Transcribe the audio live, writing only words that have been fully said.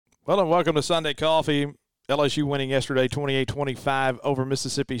Well, and welcome to Sunday Coffee. LSU winning yesterday 28-25 over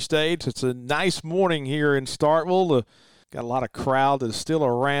Mississippi State. It's a nice morning here in Starkville. Got a lot of crowd that's still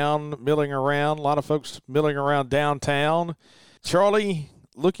around, milling around. A lot of folks milling around downtown. Charlie,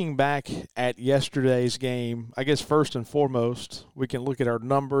 looking back at yesterday's game, I guess first and foremost, we can look at our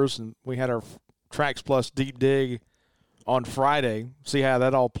numbers, and we had our Tracks Plus deep dig on Friday, see how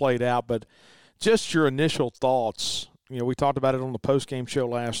that all played out. But just your initial thoughts. You know, we talked about it on the postgame show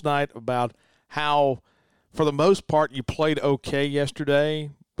last night about how, for the most part, you played okay yesterday,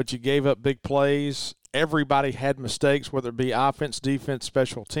 but you gave up big plays. Everybody had mistakes, whether it be offense, defense,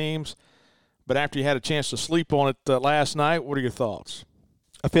 special teams. But after you had a chance to sleep on it last night, what are your thoughts?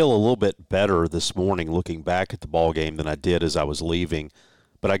 I feel a little bit better this morning looking back at the ball game than I did as I was leaving.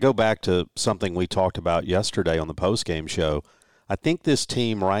 But I go back to something we talked about yesterday on the postgame show. I think this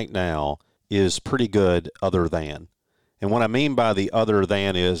team right now is pretty good other than. And what I mean by the other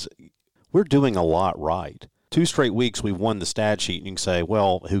than is we're doing a lot right. 2 straight weeks we've won the stat sheet, and you can say,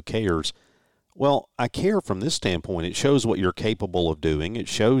 well, who cares? Well, I care from this standpoint. It shows what you're capable of doing. It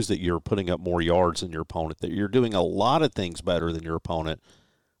shows that you're putting up more yards than your opponent, that you're doing a lot of things better than your opponent,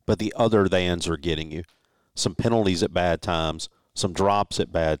 but the other thans are getting you. Some penalties at bad times, some drops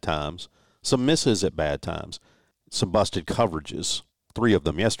at bad times, some misses at bad times, some busted coverages, 3 of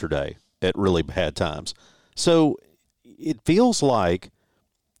them yesterday at really bad times. So it feels like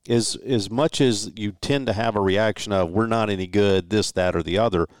as much as you tend to have a reaction of we're not any good, this, that, or the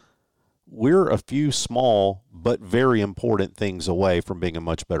other, we're a few small but very important things away from being a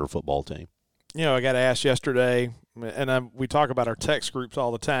much better football team. You know, I got asked yesterday, and we talk about our text groups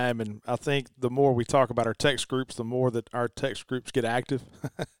all the time, and I think the more we talk about our text groups, the more that our text groups get active.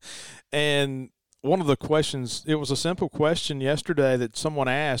 And one of the questions, it was a simple question yesterday that someone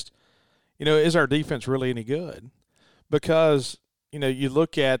asked, you know, is our defense really any good? Because, you know, you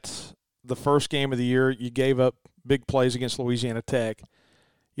look at the first game of the year, you gave up big plays against Louisiana Tech.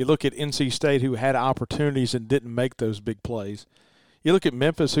 You look at NC State, who had opportunities and didn't make those big plays. You look at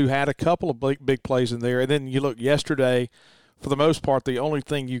Memphis, who had a couple of big plays in there. And then you look yesterday, for the most part, the only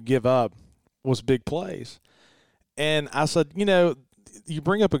thing you give up was big plays. And I said, you know, you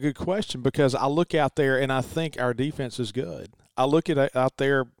bring up a good question, because I look out there and I think our defense is good. I look at out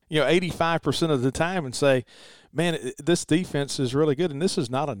there, you know, 85% of the time and say, man, this defense is really good. And this is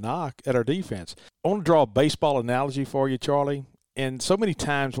not a knock at our defense. I want to draw a baseball analogy for you, Charlie. And so many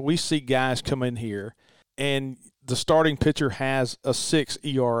times we see guys come in here and the starting pitcher has a 6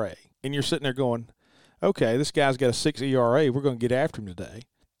 ERA. And you're sitting there going, okay, this guy's got a 6 ERA. We're going to get after him today.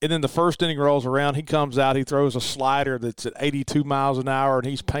 And then the first inning rolls around. He comes out. He throws a slider that's at 82 miles an hour, and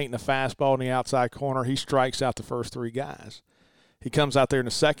he's painting a fastball in the outside corner. He strikes out the first 3 guys. He comes out there in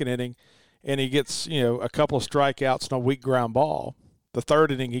the second inning, and he gets, you know, a couple of strikeouts and a weak ground ball. The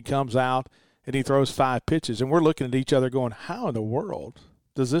third inning, he comes out, and he throws 5 pitches. And we're looking at each other going, how in the world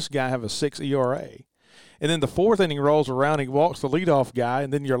does this guy have a 6 ERA? And then the fourth inning rolls around, he walks the leadoff guy,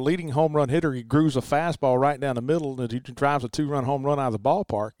 and then your leading home run hitter, he grooves a fastball right down the middle, and he drives a 2-run home run out of the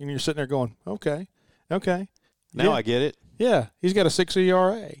ballpark. And you're sitting there going, okay. Now I get it. Yeah, he's got a 6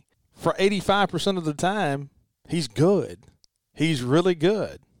 ERA. For 85% of the time, he's good. He's really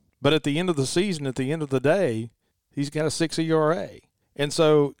good. But at the end of the season, at the end of the day, he's got a 6 ERA. And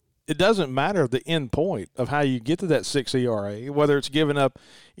so it doesn't matter the end point of how you get to that 6 ERA, whether it's giving up,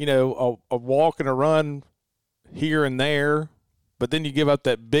 you know, a walk and a run here and there, but then you give up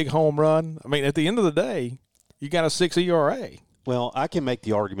that big home run. I mean, at the end of the day, you got a 6 ERA. Well, I can make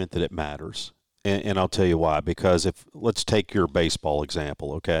the argument that it matters, and I'll tell you why. Because let's take your baseball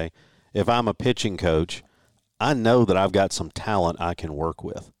example, okay? If I'm a pitching coach, I know that I've got some talent I can work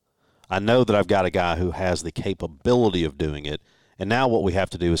with. I know that I've got a guy who has the capability of doing it. And now what we have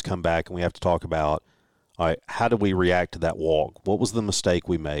to do is come back and we have to talk about, all right, how do we react to that walk? What was the mistake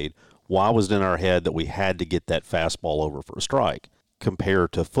we made? Why was it in our head that we had to get that fastball over for a strike?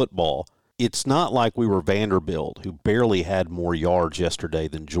 Compared to football, it's not like we were Vanderbilt, who barely had more yards yesterday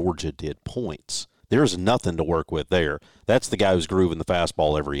than Georgia did points. There's nothing to work with there. That's the guy who's grooving the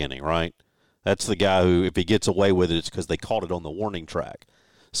fastball every inning, right? That's the guy who, if he gets away with it, it's because they caught it on the warning track.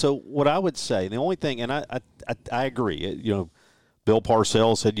 So what I would say, the only thing, and I agree, you know, Bill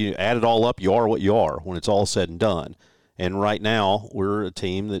Parcells said you add it all up, you are what you are when it's all said and done. And right now we're a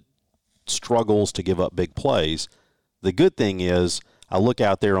team that struggles to give up big plays. The good thing is I look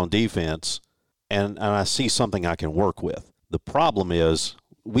out there on defense and I see something I can work with. The problem is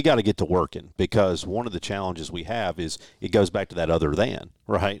we got to get to working, because one of the challenges we have is it goes back to that other than,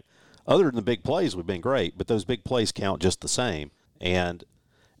 right? Other than the big plays, we've been great, but those big plays count just the same. And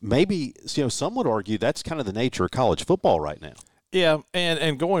maybe, you know, some would argue that's kind of the nature of college football right now. Yeah,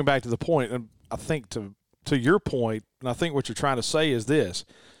 and going back to the point, and I think to your point, and I think what you're trying to say is this: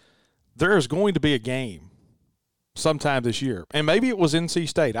 there is going to be a game sometime this year, and maybe it was NC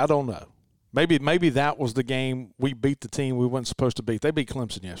State. I don't know. Maybe that was the game we beat the team we weren't supposed to beat. They beat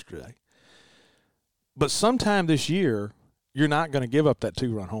Clemson yesterday. But sometime this year, you're not going to give up that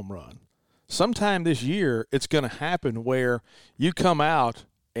 2-run home run. Sometime this year, it's going to happen where you come out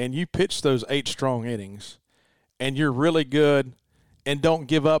and you pitch those 8 strong innings, and you're really good and don't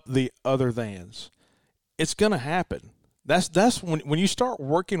give up the other thans. It's going to happen. That's when you start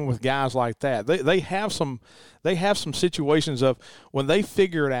working with guys like that. They have some situations of when they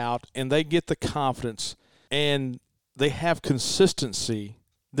figure it out and they get the confidence and they have consistency,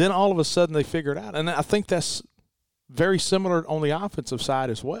 then all of a sudden they figure it out. And I think that's very similar on the offensive side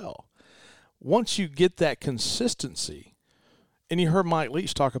as well. Once you get that consistency, and you heard Mike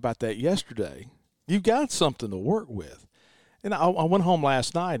Leach talk about that yesterday, you've got something to work with. And I went home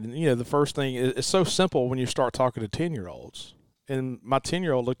last night, and, the first thing, it's so simple when you start talking to 10-year-olds. And my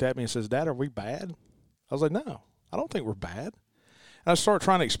 10-year-old looked at me and says, "Dad, are we bad?" I was like, "No, I don't think we're bad." And I started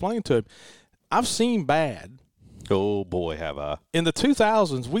trying to explain to him, I've seen bad. Oh, boy, have I. In the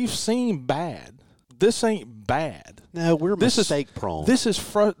 2000s, we've seen bad. This ain't bad. No, we're mistake-prone. This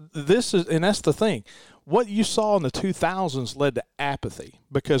is, and that's the thing. What you saw in the 2000s led to apathy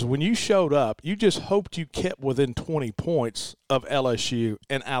because when you showed up, you just hoped you kept within 20 points of LSU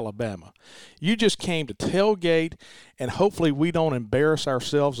and Alabama. You just came to tailgate, and hopefully we don't embarrass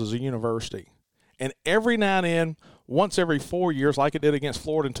ourselves as a university. And every now and then, once every 4 years, like it did against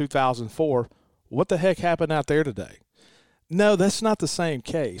Florida in 2004, what the heck happened out there today? No, that's not the same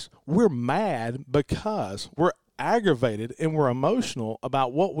case. We're mad because we're aggravated and we're emotional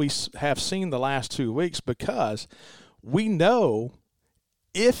about what we have seen the last 2 weeks because we know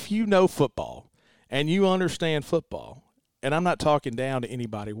if you know football and you understand football, and I'm not talking down to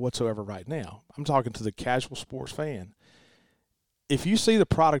anybody whatsoever right now. I'm talking to the casual sports fan. If you see the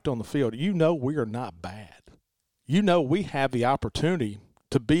product on the field, you know we are not bad. You know we have the opportunity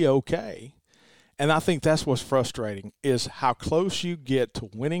to be okay. And I think that's what's frustrating is how close you get to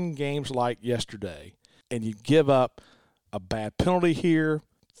winning games like yesterday, and you give up a bad penalty here,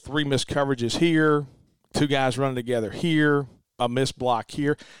 3 missed coverages here, 2 guys running together here, a missed block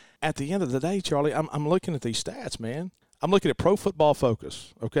here. At the end of the day, Charlie, I'm looking at these stats, man. I'm looking at Pro Football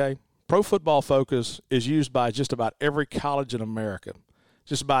Focus, okay? Pro Football Focus is used by just about every college in America,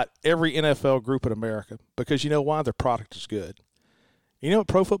 just about every NFL group in America, because you know why? Their product is good. You know what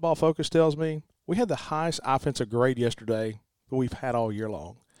Pro Football Focus tells me? We had the highest offensive grade yesterday that we've had all year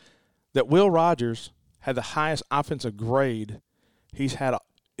long. That Will Rogers had the highest offensive grade he's had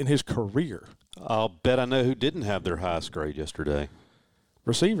in his career. I'll bet I know who didn't have their highest grade yesterday.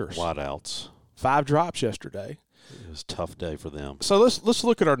 Receivers. Wideouts. 5 drops yesterday. It was a tough day for them. So let's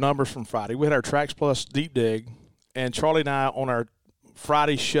look at our numbers from Friday. We had our Tracks Plus Deep Dig, and Charlie and I on our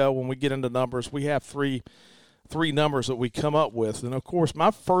Friday show, when we get into numbers, we have three numbers that we come up with. And, of course,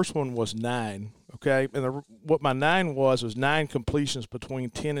 my first one was 9, okay? And what my 9 was 9 completions between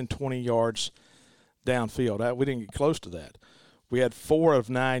 10 and 20 yards downfield. We didn't get close to that. We had 4 of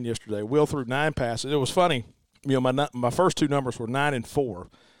 9 yesterday. Will threw 9 passes. It was funny. My first 2 numbers were 9 and 4.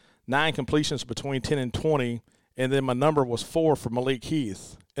 9 completions between 10 and 20, and then my number was 4 for Malik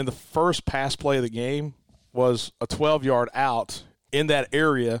Heath. And the first pass play of the game was a 12-yard out in that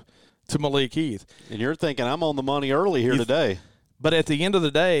area to Malik Heath. And you're thinking, I'm on the money early here today. But at the end of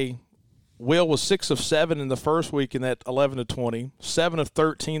the day, Will was 6 of 7 in the first week in that 11 to 20, 7 of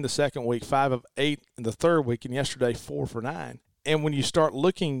 13 the second week, 5 of 8 in the third week, and yesterday 4 for 9. And when you start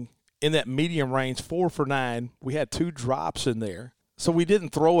looking in that medium range, 4 for 9, we had 2 drops in there. So we didn't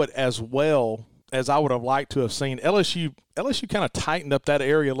throw it as well as I would have liked to have seen. LSU kind of tightened up that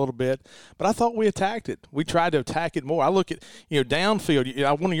area a little bit, but I thought we attacked it. We tried to attack it more. I look at,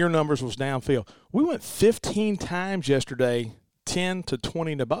 downfield. One of your numbers was downfield. We went 15 times yesterday, 10 to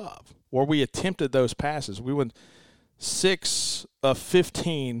 20 and above, where we attempted those passes. We went 6 of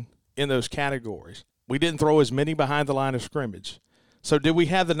 15 in those categories. We didn't throw as many behind the line of scrimmage. So did we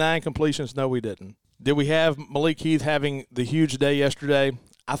have the 9 completions? No, we didn't. Did we have Malik Heath having the huge day yesterday?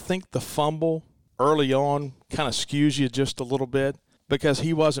 I think the fumble early on kind of skews you just a little bit because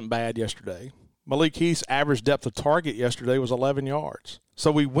he wasn't bad yesterday. Malik Heath's average depth of target yesterday was 11 yards.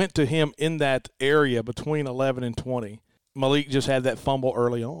 So we went to him in that area between 11 and 20. Malik just had that fumble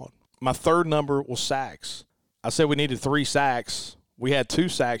early on. My third number was sacks. I said we needed 3 sacks. We had 2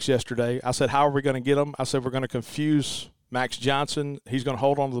 sacks yesterday. I said, how are we going to get them? I said, we're going to confuse Max Johnson. He's going to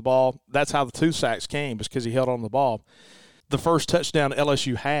hold on to the ball. That's how the 2 sacks came, because he held on to the ball. The first touchdown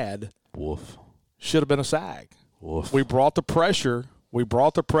LSU had Woof. should have been a sack. Oof. We brought the pressure.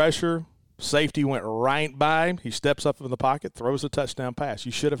 Safety went right by him. He steps up in the pocket, throws a touchdown pass.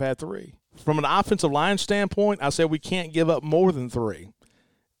 You should have had 3. From an offensive line standpoint, I said we can't give up more than 3.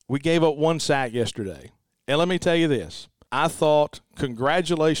 We gave up 1 sack yesterday. And let me tell you this. I thought,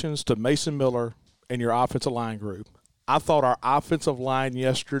 congratulations to Mason Miller and your offensive line group. I thought our offensive line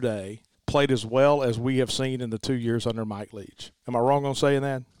yesterday played as well as we have seen in the 2 years under Mike Leach. Am I wrong on saying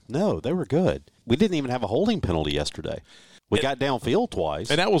that? No, they were good. We didn't even have a holding penalty yesterday. We got downfield twice.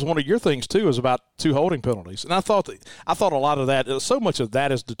 And that was one of your things, too, is about 2 holding penalties. And I thought a lot of that, so much of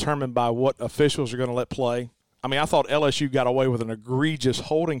that is determined by what officials are going to let play. I mean, I thought LSU got away with an egregious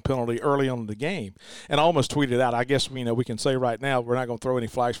holding penalty early on in the game. And I almost tweeted out, I guess, we can say right now we're not going to throw any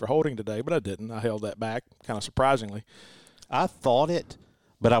flags for holding today, but I didn't. I held that back, kind of surprisingly. I thought it,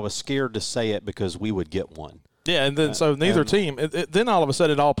 but I was scared to say it because we would get one. Yeah, and then so neither team. Then all of a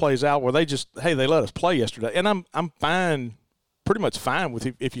sudden it all plays out where they let us play yesterday, and I'm fine, pretty much fine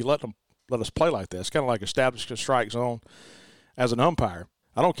with if you let us play like that. It's kind of like establishing a strike zone as an umpire.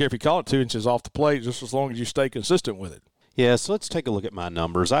 I don't care if you call it 2 inches off the plate, just as long as you stay consistent with it. Yeah, so let's take a look at my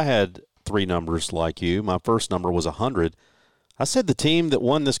numbers. I had 3 numbers like you. My first number was 100. I said the team that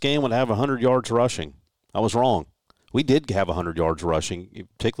won this game would have 100 yards rushing. I was wrong. We did have 100 yards rushing,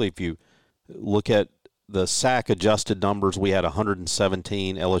 particularly if you look at the sack-adjusted numbers. We had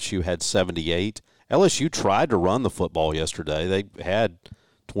 117. LSU had 78. LSU tried to run the football yesterday. They had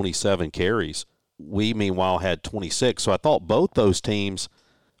 27 carries. We, meanwhile, had 26. So I thought both those teams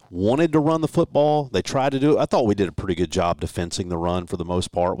wanted to run the football. They tried to do it. I thought we did a pretty good job defensing the run for the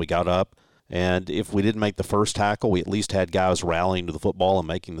most part. We got up, and if we didn't make the first tackle, we at least had guys rallying to the football and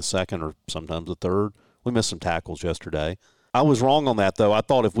making the second or sometimes the third. We missed some tackles yesterday. I was wrong on that, though. I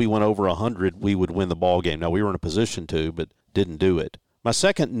thought if we went over 100, we would win the ball game. Now, we were in a position to, but didn't do it. My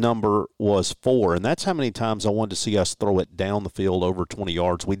second number was 4, and that's how many times I wanted to see us throw it down the field over 20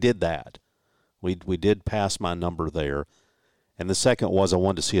 yards. We did that. We did pass my number there. And the second was I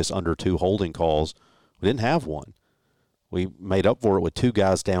wanted to see us under 2 holding calls. We didn't have one. We made up for it with 2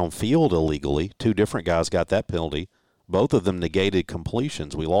 guys downfield illegally. 2 different guys got that penalty. Both of them negated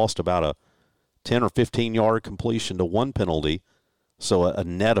completions. We lost about a 10 or 15-yard completion to 1 penalty, so a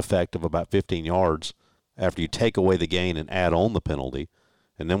net effect of about 15 yards after you take away the gain and add on the penalty.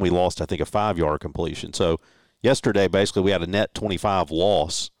 And then we lost, I think, a 5-yard completion. So yesterday, basically, we had a net 25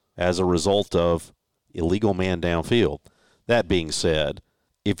 loss as a result of illegal man downfield. That being said,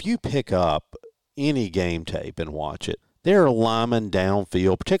 if you pick up any game tape and watch it, there are linemen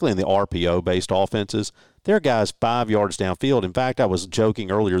downfield, particularly in the RPO-based offenses. There are guys 5 yards downfield. In fact, I was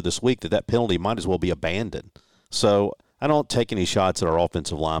joking earlier this week that penalty might as well be abandoned. So I don't take any shots at our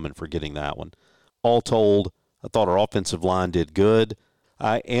offensive linemen for getting that one. All told, I thought our offensive line did good.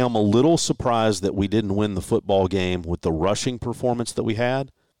 I am a little surprised that we didn't win the football game with the rushing performance that we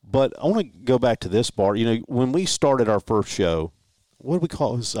had. But I want to go back to this part. When we started our first show, what did we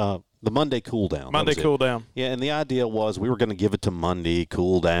call it? The Monday cool down. Monday cool down. Yeah, and the idea was we were going to give it to Monday,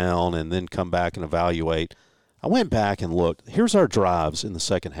 cool down, and then come back and evaluate. I went back and looked. Here's our drives in the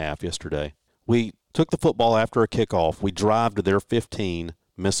second half yesterday. We took the football after a kickoff. We drive to their 15,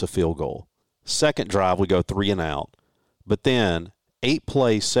 miss a field goal. Second drive, we go 3 and out. But then 8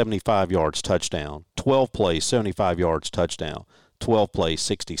 plays, 75 yards, touchdown. 12 plays, 75 yards, touchdown. 12 plays,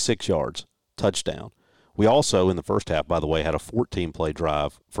 66 yards, touchdown. We also, in the first half, by the way, had a 14-play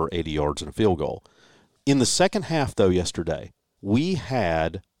drive for 80 yards and a field goal. In the second half, though, yesterday, we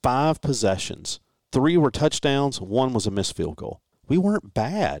had 5 possessions. 3 were touchdowns. 1 was a missed field goal. We weren't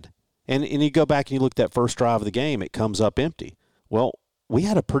bad. And you go back and you look at that first drive of the game, it comes up empty. Well, we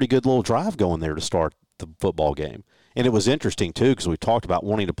had a pretty good little drive going there to start the football game. And it was interesting, too, because we talked about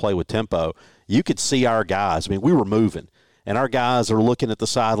wanting to play with tempo. You could see our guys. I mean, we were moving. And our guys are looking at the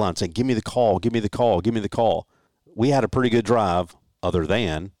sideline saying, give me the call, give me the call, give me the call. We had a pretty good drive, other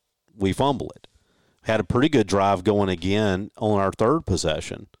than we fumble it. Had a pretty good drive going again on our third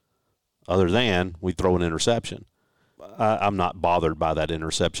possession, other than we throw an interception. I'm not bothered by that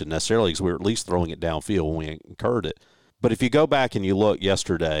interception necessarily because we were at least throwing it downfield when we incurred it. But if you go back and you look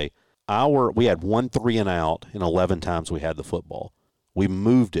yesterday, we had 1 3 and out, and 11 times we had the football. We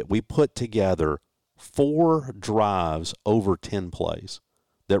moved it. We put together 4 drives over 10 plays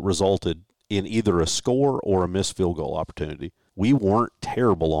that resulted in either a score or a missed field goal opportunity. We weren't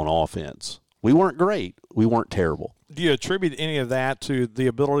terrible on offense. We weren't great. We weren't terrible. Do you attribute any of that to the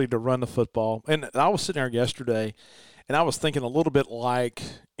ability to run the football? And I was sitting there yesterday, and I was thinking a little bit like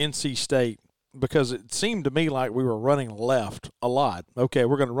NC State, because it seemed to me like we were running left a lot. Okay,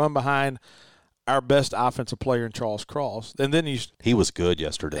 we're going to run behind our best offensive player in Charles Cross. And then he was good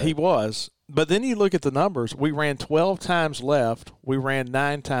yesterday. He was. But then you look at the numbers. We ran 12 times left. We ran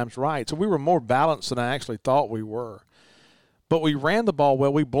 9 times right. So we were more balanced than I actually thought we were. But we ran the ball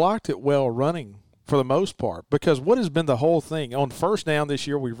well. We blocked it well running for the most part, because what has been the whole thing? On first down this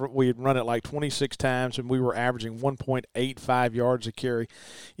year, we had run it like 26 times, and we were averaging 1.85 yards a carry.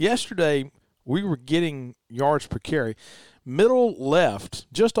 Yesterday, we were getting yards per carry. Middle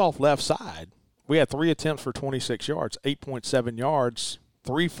left, just off left side, we had 3 attempts for 26 yards, 8.7 yards,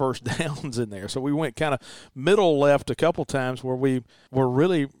 3 first downs in there. So we went kind of middle left a couple times where we were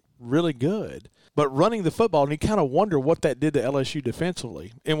really, really good. But running the football, and you kind of wonder what that did to LSU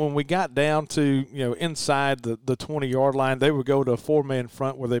defensively. And when we got down to, inside the 20-yard line, they would go to a 4-man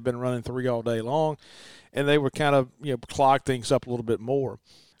front where they've been running 3 all day long, and they would kind of, clog things up a little bit more.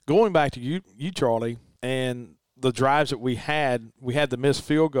 Going back to you, Charlie, and the drives that we had the missed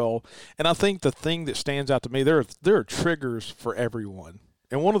field goal. And I think the thing that stands out to me, there are triggers for everyone.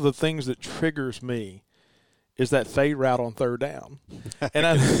 And one of the things that triggers me is that fade route on third down. And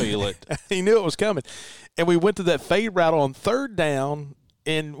I feel it. He knew it was coming. And we went to that fade route on third down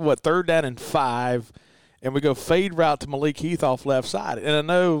third down and 5, and we go fade route to Malik Heath off left side. And I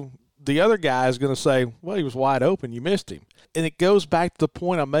know the other guy is going to say, well, he was wide open. You missed him. And it goes back to the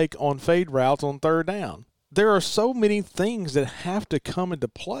point I make on fade routes on third down. There are so many things that have to come into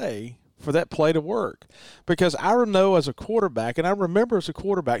play for that play to work. Because I know as a quarterback, and I remember as a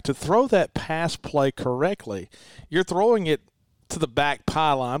quarterback, to throw that pass play correctly, you're throwing it to the back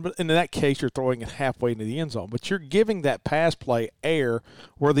pylon, but in that case, you're throwing it halfway into the end zone. But you're giving that pass play air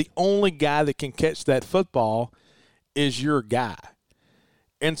where the only guy that can catch that football is your guy.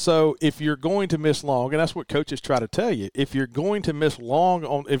 And so if you're going to miss long, and that's what coaches try to tell you, if you're going to miss on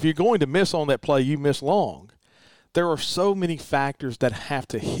that play, you miss long. There are so many factors that have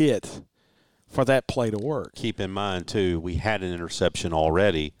to hit for that play to work. Keep in mind, too, we had an interception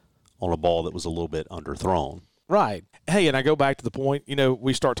already on a ball that was a little bit underthrown. Right. Hey, and I go back to the point,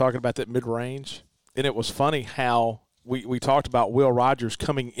 we start talking about that mid-range, and it was funny how we talked about Will Rogers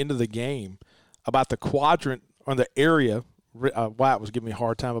coming into the game, about the quadrant on the area. Wyatt was giving me a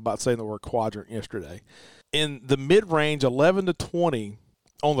hard time about saying the word quadrant yesterday. In the mid-range, 11 to 20,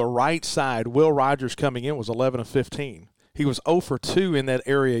 on the right side, Will Rogers coming in was 11 of 15. He was 0 for 2 in that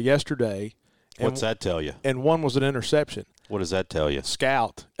area yesterday. What's that tell you? And 1 was an interception. What does that tell you?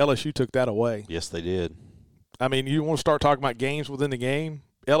 Scout. LSU took that away. Yes, they did. I mean, you want to start talking about games within the game?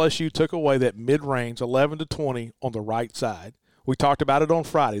 LSU took away that mid-range, 11 to 20, on the right side. We talked about it on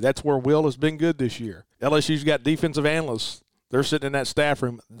Friday. That's where Will has been good this year. LSU's got defensive analysts. They're sitting in that staff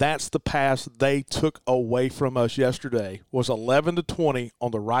room. That's the pass they took away from us yesterday, was 11 to 20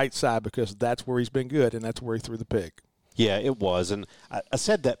 on the right side, because that's where he's been good, and that's where he threw the pick. Yeah, it was. And I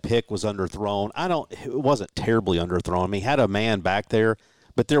said that pick was underthrown. It wasn't terribly underthrown. I mean, he had a man back there,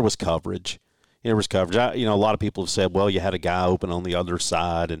 but there was coverage. There was coverage. A lot of people have said, well, you had a guy open on the other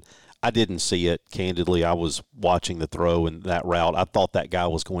side, and I didn't see it. Candidly, I was watching the throw and that route. I thought that guy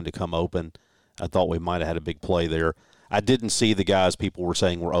was going to come open. I thought we might have had a big play there. I didn't see the guys people were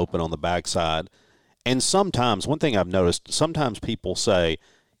saying were open on the backside. And sometimes, one thing I've noticed, sometimes people say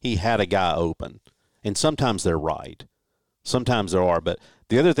he had a guy open, and sometimes they're right. Sometimes there are. But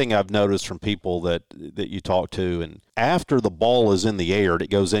the other thing I've noticed from people that you talk to, and after the ball is in the air and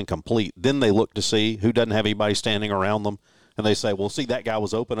it goes incomplete, then they look to see who doesn't have anybody standing around them, and they say, well, see, that guy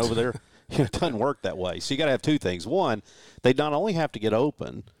was open over there. It doesn't work that way. So you got to have two things. One, they not only have to get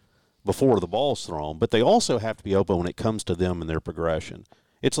open before the ball's thrown, but they also have to be open when it comes to them and their progression.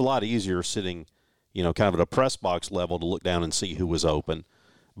 It's a lot easier sitting, kind of at a press box level to look down and see who was open.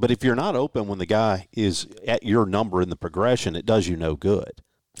 But if you're not open when the guy is at your number in the progression, it does you no good.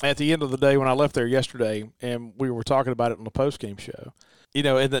 At the end of the day, when I left there yesterday, and we were talking about it on the postgame show,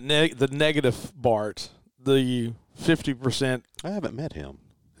 in the negative part, the 50%. I haven't met him.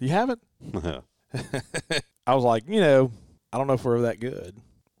 You haven't? I was like, I don't know if we're that good.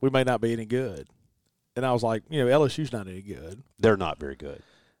 We may not be any good. And I was like, LSU's not any good. They're not very good.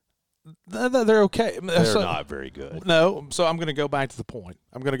 They're okay. They're not very good. No, so I'm going to go back to the point.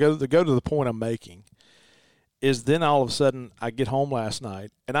 I'm going to go to the point I'm making. Is then all of a sudden I get home last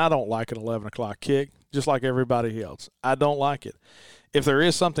night, and I don't like an 11 o'clock kick, just like everybody else. I don't like it. If there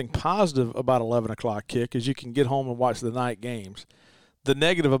is something positive about 11 o'clock kick is you can get home and watch the night games. The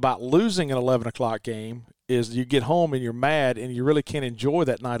negative about losing an 11 o'clock game is you get home and you're mad and you really can't enjoy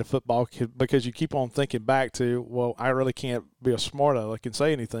that night of football because you keep on thinking back to, well, I really can't be a smart aleck and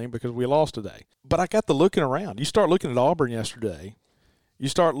say anything because we lost today. But I got the looking around. You start looking at Auburn yesterday. You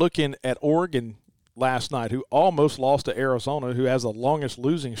start looking at Oregon last night, who almost lost to Arizona, who has the longest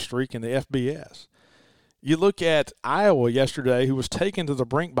losing streak in the FBS. You look at Iowa yesterday, who was taken to the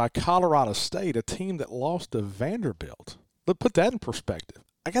brink by Colorado State, a team that lost to Vanderbilt. Let's put that in perspective.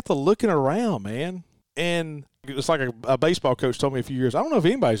 I got to looking around, man, and it's like a baseball coach told me a few years, I don't know if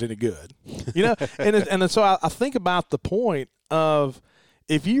anybody's any good. And so I think about the point of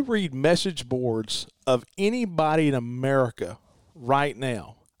if you read message boards of anybody in America right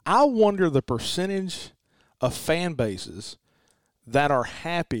now, I wonder the percentage of fan bases that are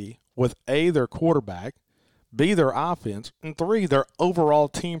happy with A, their quarterback, B, their offense, and 3, their overall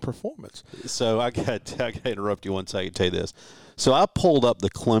team performance. So I got to interrupt you one second and tell you this. So I pulled up the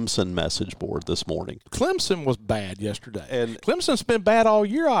Clemson message board this morning. Clemson was bad yesterday. And Clemson's been bad all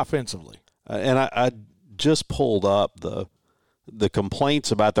year offensively. And I just pulled up the complaints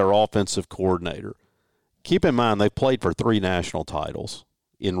about their offensive coordinator. Keep in mind, they've played for 3 national titles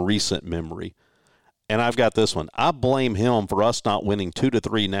in recent memory. And I've got this one. I blame him for us not winning 2 to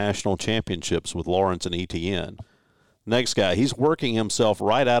 3 national championships with Lawrence and Etienne. Next guy, he's working himself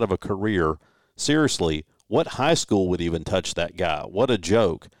right out of a career. Seriously, what high school would even touch that guy? What a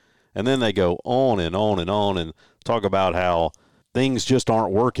joke. And then they go on and on and on and talk about how things just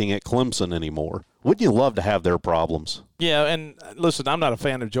aren't working at Clemson anymore. Wouldn't you love to have their problems? Yeah, and listen, I'm not a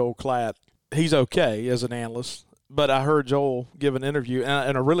fan of Joel Klatt. He's okay as an analyst, but I heard Joel give an interview,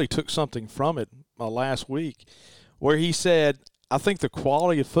 and I really took something from it last week, where he said, I think the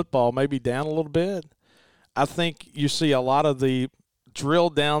quality of football may be down a little bit. I think you see a lot of the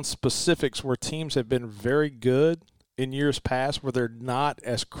drill down specifics where teams have been very good in years past, where they're not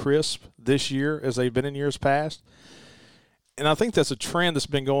as crisp this year as they've been in years past. And I think that's a trend that's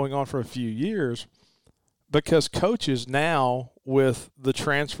been going on for a few years, because coaches now with the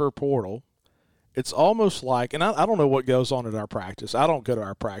transfer portal, it's almost like, and I don't know what goes on at our practice. I don't go to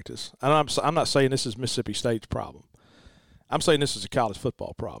our practice. I'm not saying this is Mississippi State's problem. I'm saying this is a college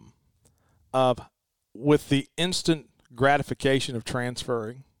football problem. With the instant gratification of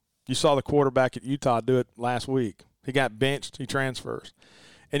transferring, you saw the quarterback at Utah do it last week. He got benched. He transfers.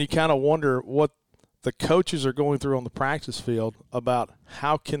 And you kind of wonder what the coaches are going through on the practice field about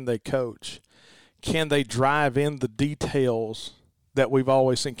how can they coach. Can they drive in the details that we've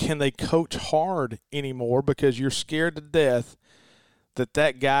always seen? Can they coach hard anymore because you're scared to death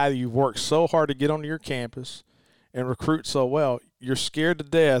that guy you've worked so hard to get onto your campus and recruit so well, you're scared to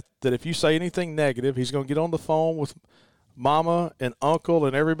death that if you say anything negative, he's going to get on the phone with mama and uncle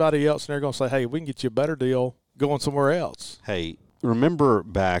and everybody else, and they're going to say, hey, we can get you a better deal going somewhere else. Hey, remember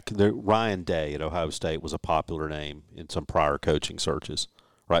back, Ryan Day at Ohio State was a popular name in some prior coaching searches,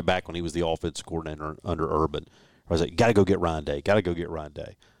 right back when he was the offensive coordinator under Urban. I was like, got to go get Ryan Day. Got to go get Ryan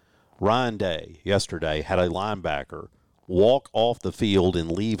Day. Ryan Day yesterday had a linebacker walk off the field and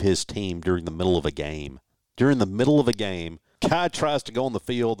leave his team during the middle of a game. During the middle of a game, guy tries to go on the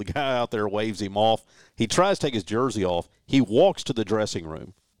field. The guy out there waves him off. He tries to take his jersey off. He walks to the dressing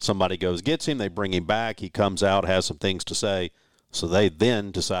room. Somebody goes, gets him. They bring him back. He comes out, has some things to say. So they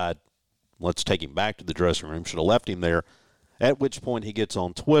then decide, let's take him back to the dressing room. Should have left him there. At which point he gets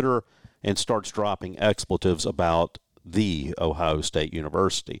on Twitter and starts dropping expletives about the Ohio State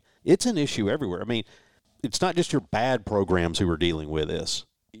University. It's an issue everywhere. I mean, it's not just your bad programs who are dealing with this.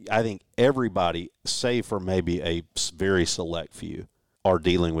 I think everybody, save for maybe a very select few, are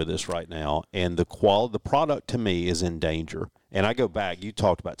dealing with this right now. And the product to me is in danger. And I go back, you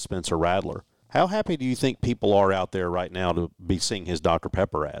talked about Spencer Rattler. How happy do you think people are out there right now to be seeing his Dr.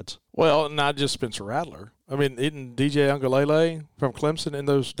 Pepper ads? Well, not just Spencer Rattler. I mean, isn't DJ Ungalele from Clemson in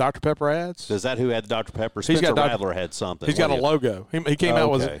those Dr. Pepper ads? Is that who had the Dr. Pepper? Spencer Rattler had something. He's got a logo. He came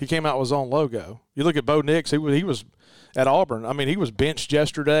out with his own logo. You look at Bo Nix, he was at Auburn. I mean, he was benched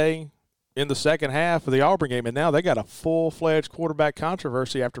yesterday in the second half of the Auburn game, and now they got a full-fledged quarterback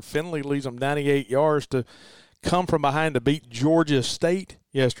controversy after Finley leads them 98 yards to come from behind to beat Georgia State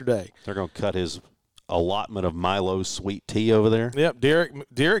yesterday. They're going to cut his allotment of Milo's sweet tea over there. Yep,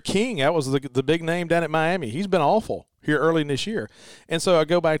 Derek King, that was the big name down at Miami. He's been awful here early in this year. And so I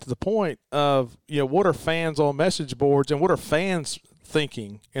go back to the point of, what are fans on message boards and what are fans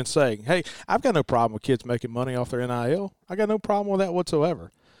thinking and saying? Hey, I've got no problem with kids making money off their NIL. I got no problem with that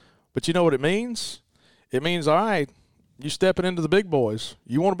whatsoever. But you know what it means? It means, all right, you stepping into the big boys.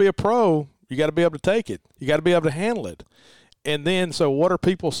 You want to be a pro, you got to be able to take it. You got to be able to handle it. And then, so what are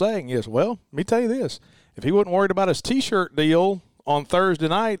people saying is, well, let me tell you this. If he wasn't worried about his T-shirt deal on Thursday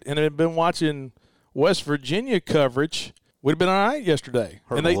night and had been watching West Virginia coverage, we'd have been all right yesterday.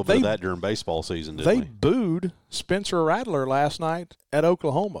 Heard a little bit of that during baseball season, didn't we? They booed Spencer Rattler last night at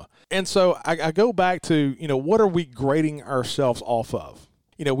Oklahoma. And so I go back to, what are we grading ourselves off of?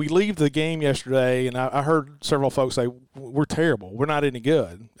 we leave the game yesterday, and I heard several folks say, we're terrible. We're not any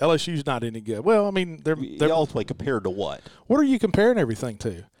good. LSU's not any good. Well, I mean, they're ultimately compared to what? What are you comparing everything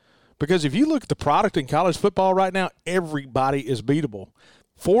to? Because if you look at the product in college football right now, everybody is beatable.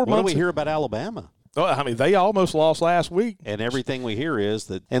 What do we hear about Alabama? Oh, I mean, they almost lost last week. And everything we hear is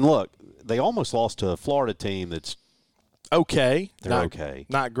that – and look, they almost lost to a Florida team that's okay. They're okay.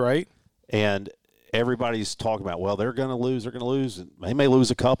 Not great. And everybody's talking about, well, they're going to lose. They're going to lose. They may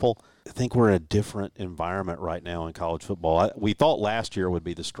lose a couple. I think we're in a different environment right now in college football. We thought last year would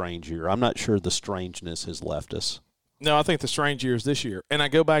be the strange year. I'm not sure the strangeness has left us. No, I think the strange year is this year. And I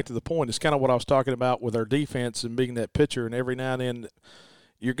go back to the point. It's kind of what I was talking about with our defense and being that pitcher, and every now and then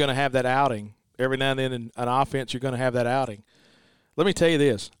you're going to have that outing. Every now and then in an offense, you're going to have that outing. Let me tell you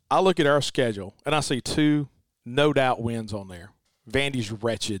this. I look at our schedule, and I see 2 no-doubt wins on there. Vandy's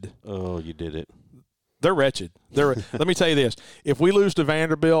wretched. Oh, you did it. They're wretched. Let me tell you this. If we lose to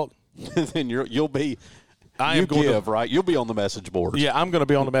Vanderbilt, then you'll be right? You'll be on the message boards. Yeah, I'm going to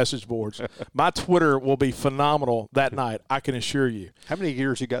be on the message boards. My Twitter will be phenomenal that night, I can assure you. How many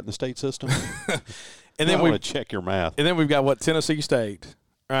years you got in the state system? And then I want to check your math. And then we've got Tennessee State,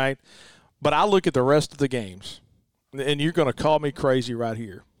 right? But I look at the rest of the games, and you're going to call me crazy right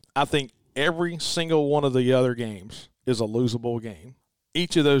here. I think every single one of the other games is a losable game.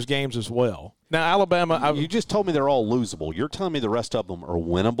 Each of those games as well. Now, Alabama – you just told me they're all losable. You're telling me the rest of them are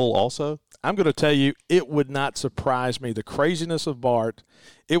winnable also? I'm going to tell you, it would not surprise me. The craziness of Bart,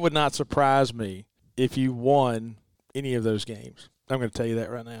 it would not surprise me if you won any of those games. I'm going to tell you that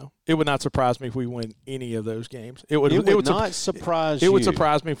right now. It would not surprise me if we win any of those games. It would not surprise you. It would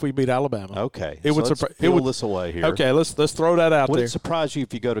surprise me if we beat Alabama. Okay. Let's peel this away here. Okay, let's throw that out there. Would it surprise you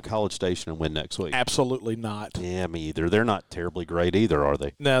if you go to College Station and win next week? Absolutely not. Yeah, me either. They're not terribly great either, are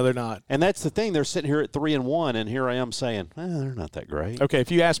they? No, they're not. And that's the thing. They're sitting here at 3-1, and here I am saying, they're not that great. Okay,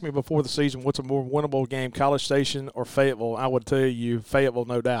 if you asked me before the season what's a more winnable game, College Station or Fayetteville, I would tell you Fayetteville,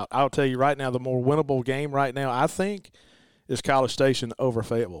 no doubt. I'll tell you right now, the more winnable game right now, I think, is College Station over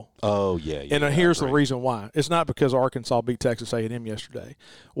Fayetteville. Oh, yeah. And here's the reason why. It's not because Arkansas beat Texas A&M yesterday.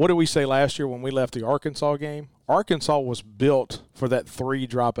 What did we say last year when we left the Arkansas game? Arkansas was built for that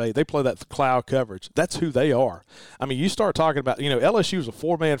 3-drop 8. They play that cloud coverage. That's who they are. I mean, you start talking about, LSU was a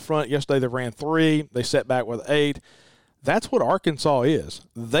 4-man front. Yesterday they ran 3. They set back with 8. That's what Arkansas is.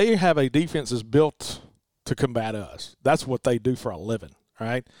 They have a defense that's built to combat us. That's what they do for a living,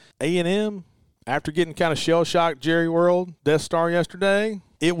 right? A&M, after getting kind of shell-shocked Jerry World, Death Star yesterday,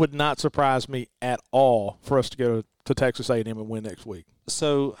 it would not surprise me at all for us to go to Texas A&M and win next week.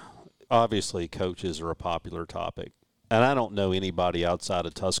 So, obviously, coaches are a popular topic. And I don't know anybody outside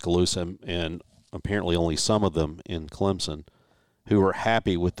of Tuscaloosa, and apparently only some of them in Clemson, who are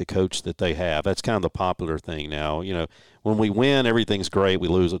happy with the coach that they have. That's kind of the popular thing now. When we win, everything's great. We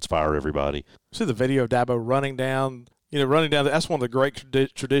lose, let's fire everybody. See the video of Dabo running down – that's one of the great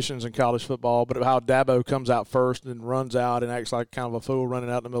traditions in college football, but how Dabo comes out first and runs out and acts like kind of a fool running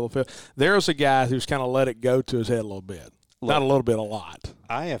out in the middle of the field. There's a guy who's kind of let it go to his head a little bit. Not a little bit, a lot.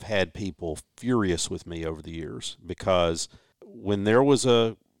 I have had people furious with me over the years because when there was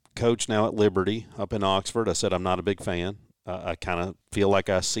a coach now at Liberty up in Oxford, I said I'm not a big fan. I kind of feel like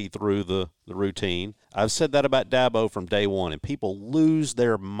I see through the routine. I've said that about Dabo from day one, and people lose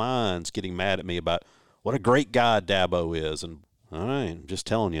their minds getting mad at me about what a great guy Dabo is. And all right, I'm just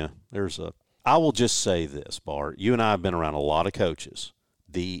telling you, I will just say this, Bart. You and I have been around a lot of coaches.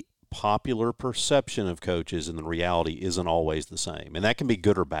 The popular perception of coaches and the reality isn't always the same, and that can be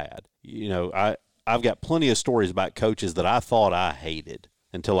good or bad. I've got plenty of stories about coaches that I thought I hated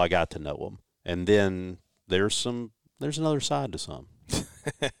until I got to know them, and then there's another side to some.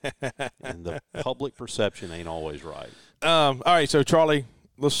 And the public perception ain't always right. All right, so Charlie,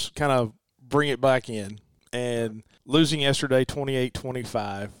 let's kind of bring it back in. And losing yesterday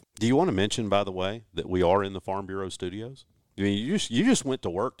 28-25. Do you want to mention, by the way, that we are in the Farm Bureau studios? I mean, you just went to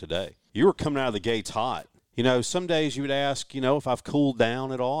work today. You were coming out of the gates hot. Some days you would ask, if I've cooled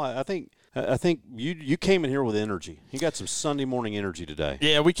down at all. I think you came in here with energy. You got some Sunday morning energy today.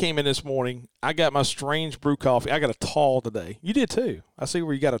 Yeah, we came in this morning. I got my Strange Brew coffee. I got a tall today. You did too. I see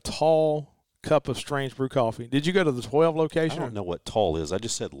where you got a tall cup of Strange Brew coffee. Did you go to the 12 location? I don't know what tall is. I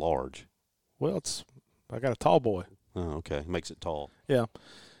just said large. Well, I got a tall boy. Oh, okay. Makes it tall. Yeah.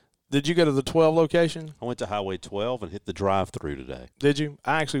 Did you go to the 12 location? I went to Highway 12 and hit the drive-through today. Did you?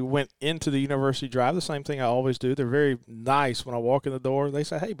 I actually went into the University Drive, the same thing I always do. They're very nice when I walk in the door. They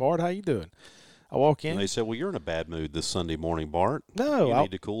say, "Hey, Bart, how you doing?" I walk in. And they said, "Well, you're in a bad mood this Sunday morning, Bart. No. You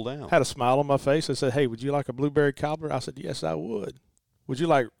need to cool down." Had a smile on my face. I said, "Hey, would you like a blueberry cobbler?" I said, "Yes, I would." "Would you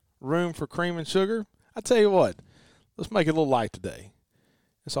like room for cream and sugar?" I tell you what, let's make it a little light today.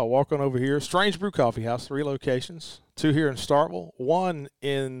 So I'll walk on over here. Strange Brew Coffee House, 3 locations, 2 here in Starkville, 1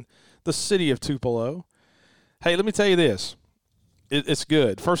 in the city of Tupelo. Hey, let me tell you this. It's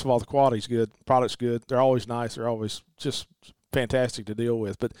good. First of all, the quality's good. Product's good. They're always nice. They're always just fantastic to deal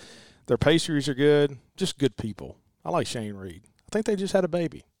with. But their pastries are good. Just good people. I like Shane Reed. I think they just had a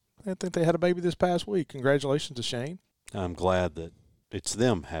baby. I think they had a baby this past week. Congratulations to Shane. I'm glad that it's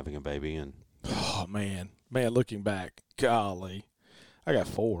them having a baby. And oh, man. Man, looking back, golly. I got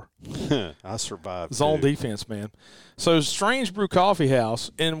 4. I survived. Zone defense, man. So Strange Brew Coffee House,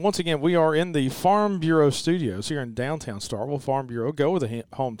 and once again, we are in the Farm Bureau studios here in downtown Starkville. Farm Bureau, go with the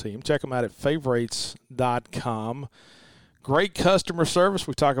home team. Check them out at favorites.com. Great customer service.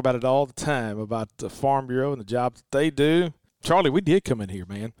 We talk about it all the time, about the Farm Bureau and the job that they do. Charlie, we did come in here,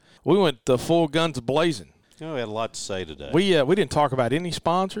 man. We went full guns blazing. You know, we had a lot to say today. We didn't talk about any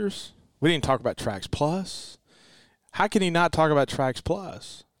sponsors. We didn't talk about Trax Plus. How can you not talk about Trax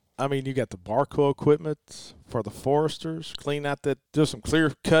Plus? I mean, you got the Barco equipment for the foresters. Clean out that, do some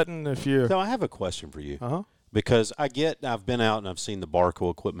clear cutting if you. So I have a question for you. Uh-huh. Because I've been out and I've seen the Barco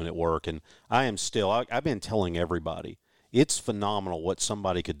equipment at work, and I've been telling everybody, it's phenomenal what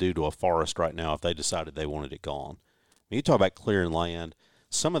somebody could do to a forest right now if they decided they wanted it gone. When you talk about clearing land,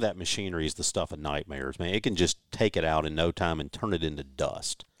 some of that machinery is the stuff of nightmares, man. It can just take it out in no time and turn it into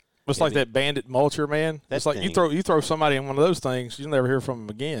dust. It's like that bandit mulcher, man. It's like you throw somebody in one of those things, you'll never hear from them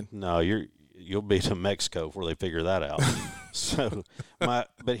again. No, you'll be to Mexico before they figure that out.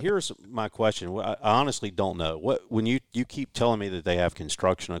 But here's my question. I honestly don't know. When you keep telling me that they have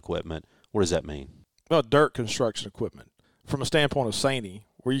construction equipment, what does that mean? Well, dirt construction equipment. From a standpoint of Saney,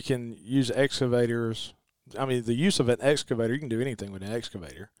 where you can use excavators. I mean, the use of an excavator, you can do anything with an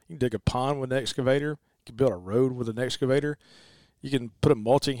excavator. You can dig a pond with an excavator. You can build a road with an excavator. You can put a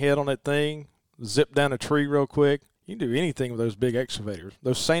mulching head on that thing, zip down a tree real quick. You can do anything with those big excavators.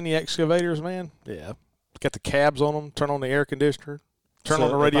 Those Saney excavators, man, yeah. Got the cabs on them, turn on the air conditioner, turn on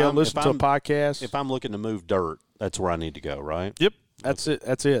the radio, listen to a podcast. If I'm looking to move dirt, that's where I need to go, right? Yep, that's it.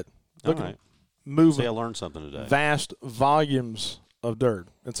 That's it. All right. Move. See, I learned something today. Vast volumes of dirt.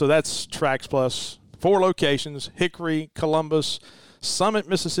 And so that's Trax Plus. 4 locations, Hickory, Columbus, Summit,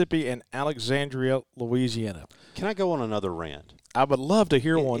 Mississippi, and Alexandria, Louisiana. Can I go on another rant? I would love to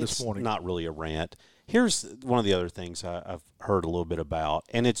hear one this morning. It's not really a rant. Here's one of the other things I've heard a little bit about,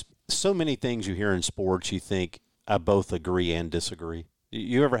 and it's so many things you hear in sports you think I both agree and disagree.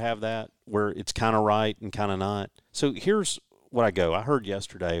 You ever have that where it's kind of right and kind of not? So here's what I heard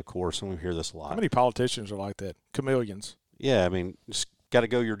yesterday, of course, and we hear this a lot. How many politicians are like that? Chameleons. Yeah, I mean, just got to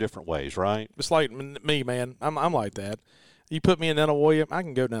go your different ways, right? It's like me, man. I'm like that. You put me in Nanawoya, I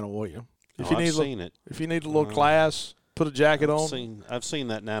can go Nanawoya. I've seen it. If you need a little class, put a jacket on. I've seen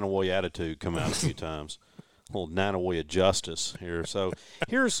that Nanawoya attitude come out a few times. A little Nanawoya justice here. So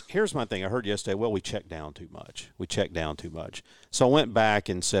here's my thing. I heard yesterday, well, we check down too much. So I went back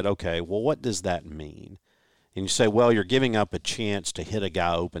and said, okay, well, what does that mean? And you say, well, you're giving up a chance to hit a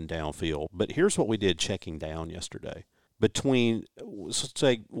guy open downfield. But here's what we did checking down yesterday. Between, let's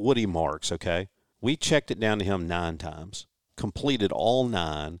say, Woody Marks, okay? We checked it down to him 9 times, completed all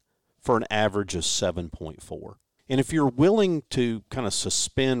 9 for an average of 7.4. And if you're willing to kind of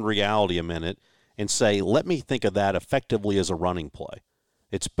suspend reality a minute and say, let me think of that effectively as a running play.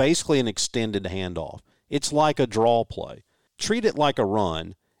 It's basically an extended handoff. It's like a draw play. Treat it like a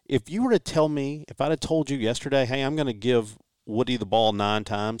run. If you were to tell me, if I'd have told you yesterday, hey, I'm going to give Woody the ball 9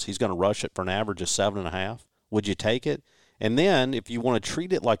 times, he's going to rush it for an average of 7.5, would you take it? And then if you want to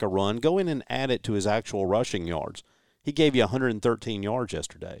treat it like a run, go in and add it to his actual rushing yards. He gave you 113 yards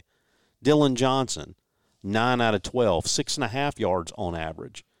yesterday. Dylan Johnson, 9 out of 12, 6.5 yards on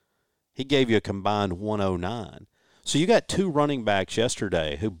average. He gave you a combined 109. So you got 2 running backs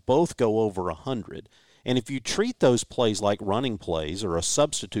yesterday who both go over 100. And if you treat those plays like running plays or a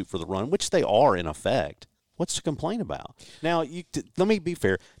substitute for the run, which they are in effect, what's to complain about? Now, let me be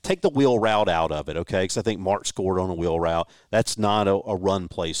fair. Take the wheel route out of it, okay? Because I think Mark scored on a wheel route. That's not a run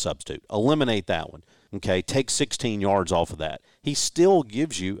play substitute. Eliminate that one, okay? Take 16 yards off of that. He still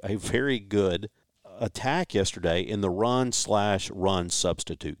gives you a very good attack yesterday in the run/run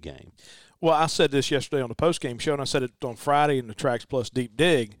substitute game. Well, I said this yesterday on the postgame show, and I said it on Friday in the Trax Plus Deep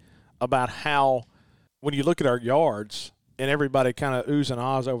Dig about how when you look at our yards and everybody kind of oohs and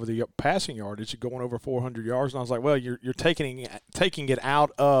ahs over the passing yardage, going over 400 yards, and I was like, well, you're taking it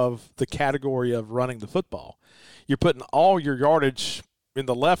out of the category of running the football. You're putting all your yardage in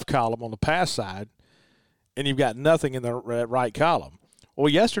the left column on the pass side, and you've got nothing in the right column. Well,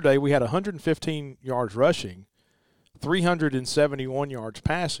 yesterday we had 115 yards rushing, 371 yards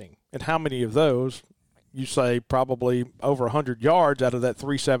passing. And how many of those, you say probably over 100 yards out of that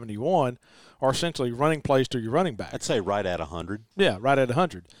 371 are essentially running plays to your running back. I'd say right at 100. Yeah, right at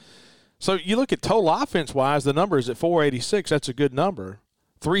 100. So you look at total offense-wise, the number is at 486. That's a good number.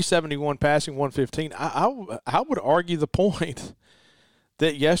 371 passing, 115. I would argue the point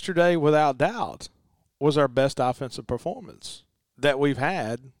that yesterday, without doubt, was our best offensive performance that we've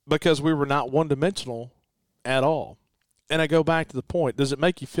had because we were not one-dimensional at all. And I go back to the point, does it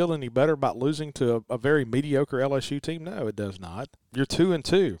make you feel any better about losing to a very mediocre LSU team? No, it does not. You're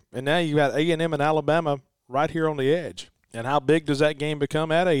 2-2, and now you got A&M and Alabama right here on the edge. And how big does that game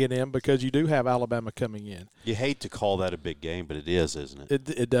become at A&M because you do have Alabama coming in? You hate to call that a big game, but it is, isn't it?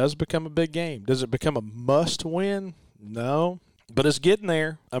 It does become a big game. Does it become a must-win? No. But it's getting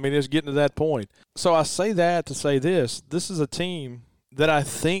there. I mean, it's getting to that point. So I say that to say this. This is a team that I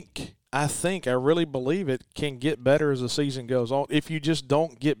really believe it can get better as the season goes on if you just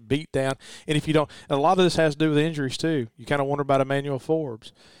don't get beat down. And if you don't – and a lot of this has to do with injuries too. You kind of wonder about Emmanuel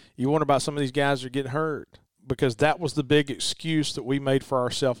Forbes. You wonder about some of these guys that are getting hurt because that was the big excuse that we made for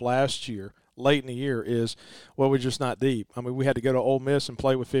ourselves last year, late in the year, is, well, we're just not deep. I mean, we had to go to Ole Miss and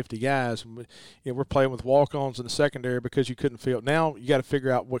play with 50 guys. And we're playing with walk-ons in the secondary because you couldn't field. Now you got to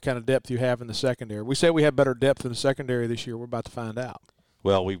figure out what kind of depth you have in the secondary. We said we had better depth in the secondary this year. We're about to find out.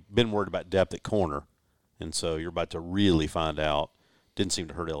 Well, we've been worried about depth at corner, and so you're about to really find out. Didn't seem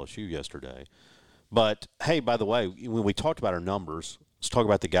to hurt LSU yesterday. But, hey, by the way, when we talked about our numbers, let's talk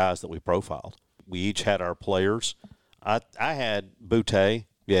about the guys that we profiled. We each had our players. I had Boutte.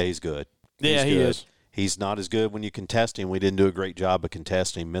 Yeah, he's good. Yeah, he is. He's not as good when you contest him. We didn't do a great job of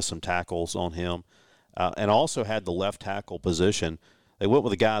contesting, missed some tackles on him. And also had the left tackle position. They went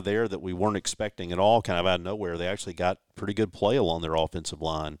with a guy there that we weren't expecting at all, kind of out of nowhere. They actually got pretty good play along their offensive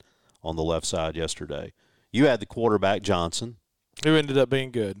line on the left side yesterday. You had the quarterback, Johnson. Who ended up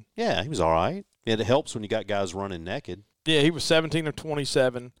being good. Yeah, he was all right. It helps when you got guys running naked. Yeah, he was 17 of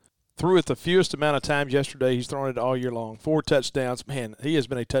 27. Threw it the fewest amount of times yesterday. He's thrown it all year long. 4 touchdowns. Man, he has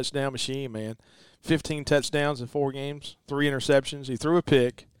been a touchdown machine, man. 15 touchdowns in 4 games, 3 interceptions. He threw a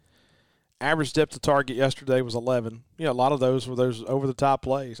pick. Average depth of target yesterday was 11. You know, a lot of those were those over-the-top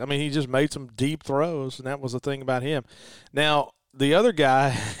plays. I mean, he just made some deep throws, and that was the thing about him. Now, the other guy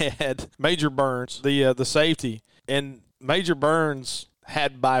had Major Burns, the safety, and Major Burns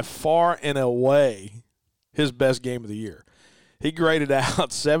had by far and away his best game of the year. He graded out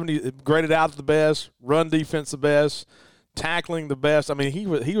the best, run defense the best, tackling the best. I mean, he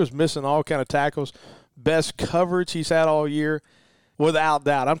was missing all kind of tackles. Best coverage he's had all year, without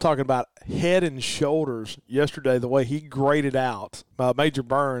doubt. I'm talking about head and shoulders yesterday, the way he graded out. Major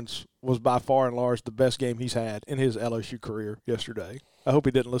Burns was by far and large the best game he's had in his LSU career yesterday. I hope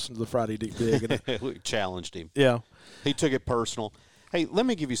he didn't listen to the Friday Deep Dig. We challenged him. Yeah. He took it personal. Hey, let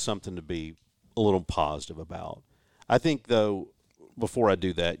me give you something to be a little positive about. I think, though, before I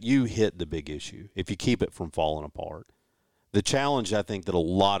do that, you hit the big issue, if you keep it from falling apart. The challenge I think that a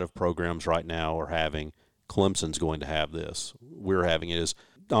lot of programs right now are having, Clemson's going to have this, we're having it, is,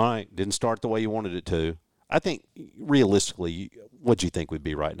 all right, didn't start the way you wanted it to. I think, realistically, what do you think we'd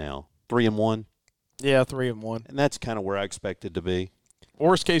be right now? 3-1? Yeah, 3-1. And that's kind of where I expected to be.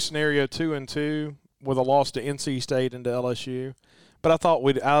 Worst case scenario, 2-2 with a loss to NC State and to LSU. But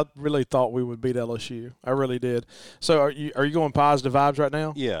I really thought we would beat LSU. I really did. So are you going positive vibes right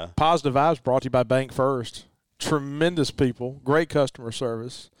now? Yeah. Positive vibes brought to you by Bank First. Tremendous people, great customer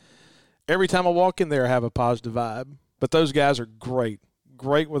service. Every time I walk in there, I have a positive vibe. But those guys are great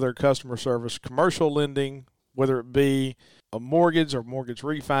with their customer service. Commercial lending, whether it be a mortgage or mortgage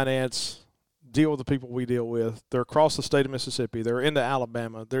refinance, deal with the people we deal with. They're across the state of Mississippi. They're into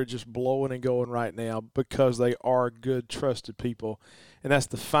Alabama. They're just blowing and going right now because they are good, trusted people. And that's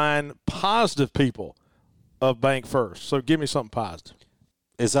the fine, positive people of Bank First. So give me something positive.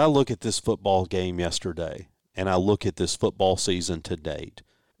 As I look at this football game yesterday and I look at this football season to date,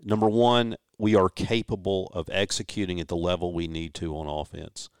 number one, we are capable of executing at the level we need to on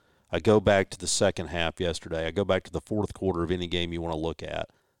offense. I go back to the second half yesterday. I go back to the fourth quarter of any game you want to look at.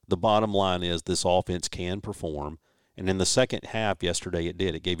 The bottom line is this offense can perform, and in the second half yesterday it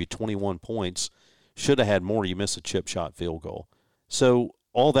did. It gave you 21 points. Should have had more. You missed a chip shot field goal. So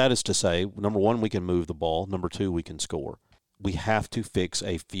all that is to say, number one, we can move the ball. Number two, we can score. We have to fix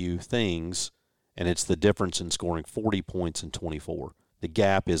a few things, and it's the difference in scoring 40 points and 24. The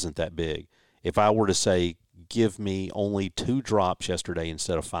gap isn't that big. If I were to say, give me only 2 drops yesterday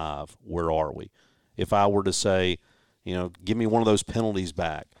instead of 5, where are we? If I were to say, give me one of those penalties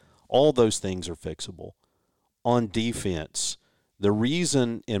back, all those things are fixable. On defense, the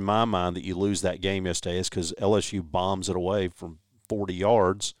reason in my mind that you lose that game yesterday is because LSU bombs it away from 40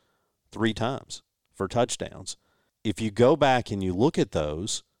 yards 3 times. for touchdowns. If you go back and you look at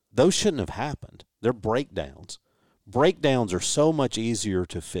those shouldn't have happened. They're breakdowns. Breakdowns are so much easier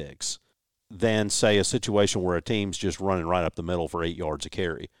to fix than, say, a situation where a team's just running right up the middle for 8 yards a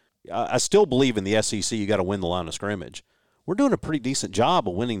carry. I still believe in the SEC you got to win the line of scrimmage. We're doing a pretty decent job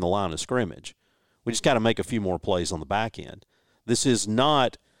of winning the line of scrimmage. We just got to make a few more plays on the back end. This is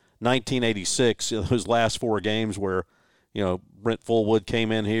not 1986, those last 4 games where, Brent Fullwood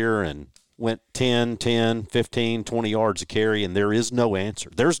came in here and went 10, 15, 20 yards a carry, and there is no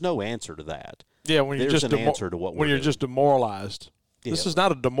answer. There's no answer to that. Yeah, when you're There's just an answer to what when you're doing. just demoralized. Yeah. This is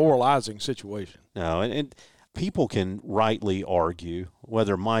not a demoralizing situation. No, and people can rightly argue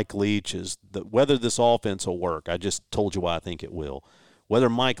whether Mike Leach whether this offense will work. I just told you why I think it will. Whether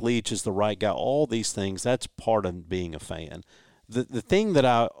Mike Leach is the right guy, all these things, that's part of being a fan. The thing that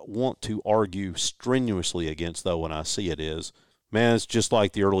I want to argue strenuously against, though, when I see it is, man, it's just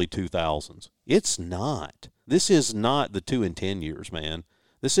like the early 2000s. It's not. This is not the 2 and 10 years, man.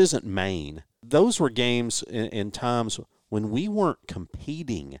 This isn't Maine. Those were games in times when we weren't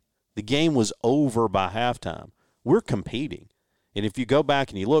competing. The game was over by halftime. We're competing. And if you go back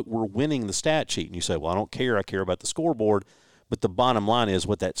and you look, we're winning the stat sheet. And you say, well, I don't care. I care about the scoreboard. But the bottom line is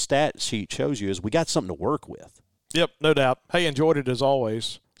what that stat sheet shows you is we got something to work with. Yep, no doubt. Hey, enjoyed it as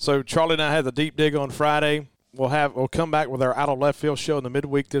always. So Charlie and I had the deep dig on Friday. We'll come back with our Out of Left Field show in the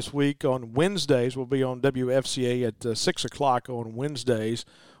midweek this week. On Wednesdays, we'll be on WFCA at 6 o'clock on Wednesdays,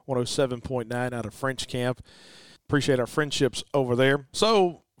 107.9 out of French Camp. Appreciate our friendships over there.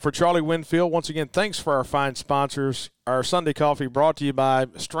 So for Charlie Winfield, once again, thanks for our fine sponsors. Our Sunday coffee brought to you by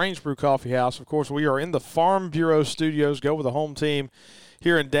Strange Brew Coffee House. Of course, we are in the Farm Bureau studios. Go with the home team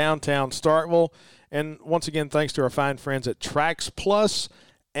here in downtown Starkville. And once again, thanks to our fine friends at Trax Plus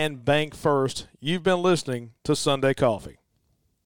and Bank First. You've been listening to Sunday Coffee.